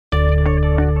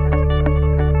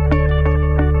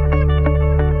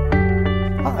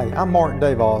I'm Mark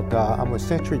Dayvault. I'm with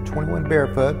Century 21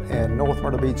 Barefoot in North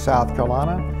Myrtle Beach, South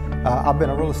Carolina. I've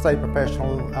been a real estate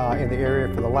professional in the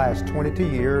area for the last 22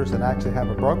 years and actually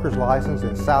have a broker's license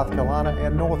in South Carolina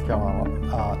and North Carolina.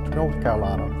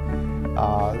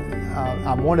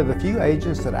 I'm one of the few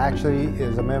agents that actually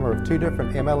is a member of two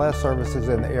different MLS services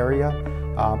in the area.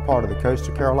 I'm part of the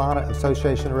Coastal Carolina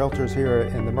Association of Realtors here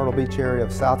in the Myrtle Beach area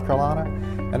of South Carolina,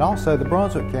 and also the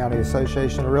Brunswick County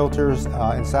Association of Realtors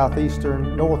in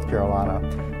southeastern North Carolina.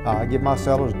 I give my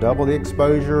sellers double the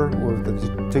exposure with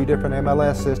the two different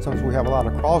MLS systems. We have a lot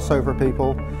of crossover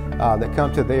people that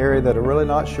come to the area that are really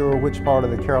not sure which part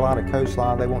of the Carolina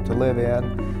coastline they want to live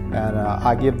in. And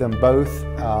I give them both,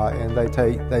 and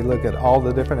they look at all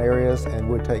the different areas, and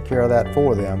we take care of that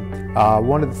for them.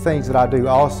 One of the things that I do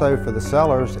also for the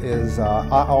sellers is I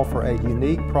offer a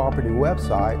unique property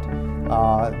website.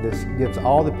 This gives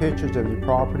all the pictures of your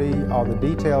property, all the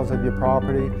details of your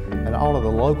property, and all of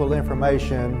the local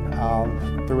information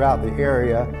throughout the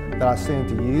area that I send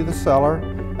to you, the seller,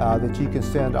 that you can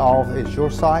send off. It's your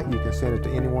site. You can send it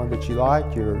to anyone that you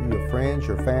like, your friends,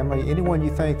 your family, anyone you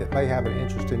think that may have an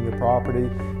interest in your property.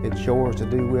 It's yours to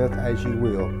do with as you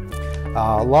will.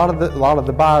 A lot of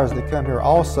the buyers that come here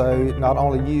also not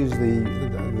only use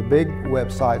the big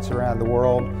websites around the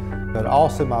world, but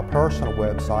also my personal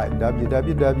website,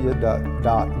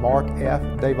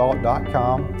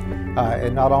 www.markfdayvault.com.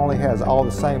 It not only has all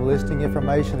the same listing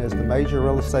information as the major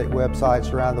real estate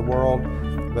websites around the world,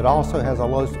 but also has a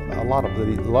lot of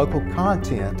the local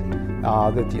content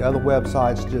that the other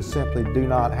websites just simply do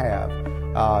not have.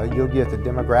 You'll get the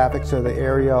demographics of the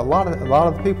area. A lot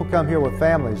of the people come here with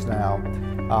families now.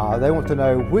 They want to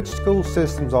know which school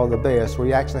systems are the best.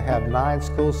 We actually have 9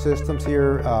 school systems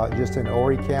here just in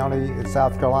Horry County in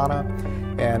South Carolina,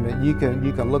 and you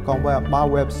can look on my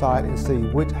website and see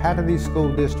how do these school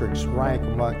districts rank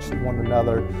amongst one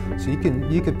another. So you can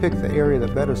pick the area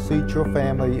that better suits your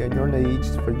family and your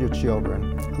needs for your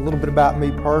children. A little bit about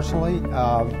me personally.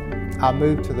 I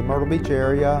moved to the Myrtle Beach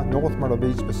area, North Myrtle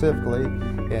Beach specifically,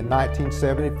 in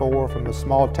 1974 from a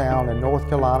small town in North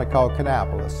Carolina called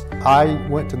Kannapolis. I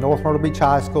went to North Myrtle Beach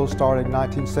High School, started in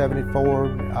 1974,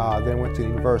 then went to the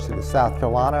University of South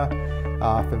Carolina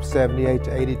from 78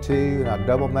 to 82, and I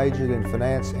double majored in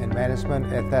finance and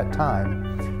management at that time.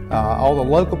 All the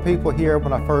local people here,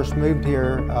 when I first moved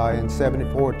here in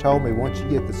 74, told me once you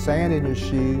get the sand in your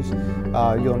shoes,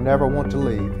 you'll never want to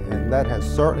leave. And that has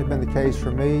certainly been the case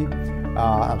for me.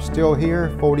 I'm still here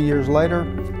 40 years later.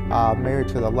 I'm married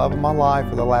to the love of my life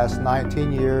for the last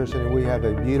 19 years, and we have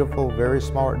a beautiful, very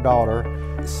smart daughter.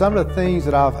 Some of the things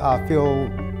that I feel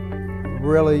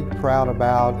really proud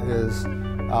about is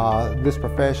this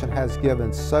profession has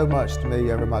given so much to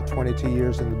me over my 22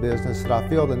 years in the business that I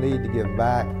feel the need to give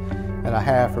back, and I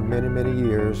have for many, many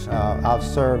years. I've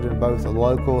served in both the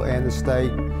local and the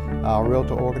state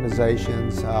realtor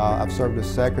organizations. I've served as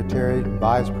secretary,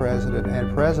 vice president,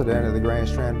 and president of the Grand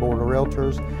Strand Board of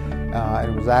Realtors,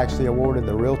 and was actually awarded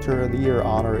the Realtor of the Year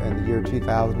honor in the year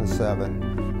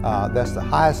 2007. That's the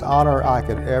highest honor I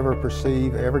could ever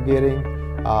perceive ever getting,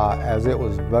 as it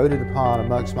was voted upon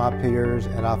amongst my peers,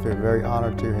 and I feel very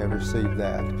honored to have received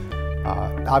that.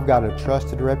 I've got a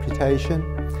trusted reputation,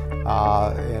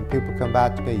 and people come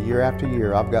back to me year after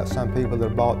year. I've got some people that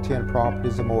have bought 10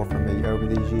 properties or more from me over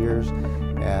these years,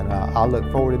 and I look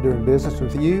forward to doing business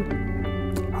with you.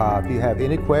 If you have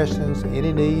any questions,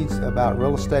 any needs about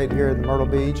real estate here in the Myrtle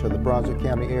Beach or the Brunswick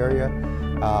County area,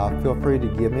 feel free to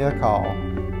give me a call.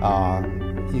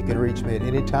 You can reach me at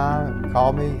any time,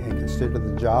 call me, and consider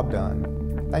the job done.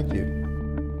 Thank you.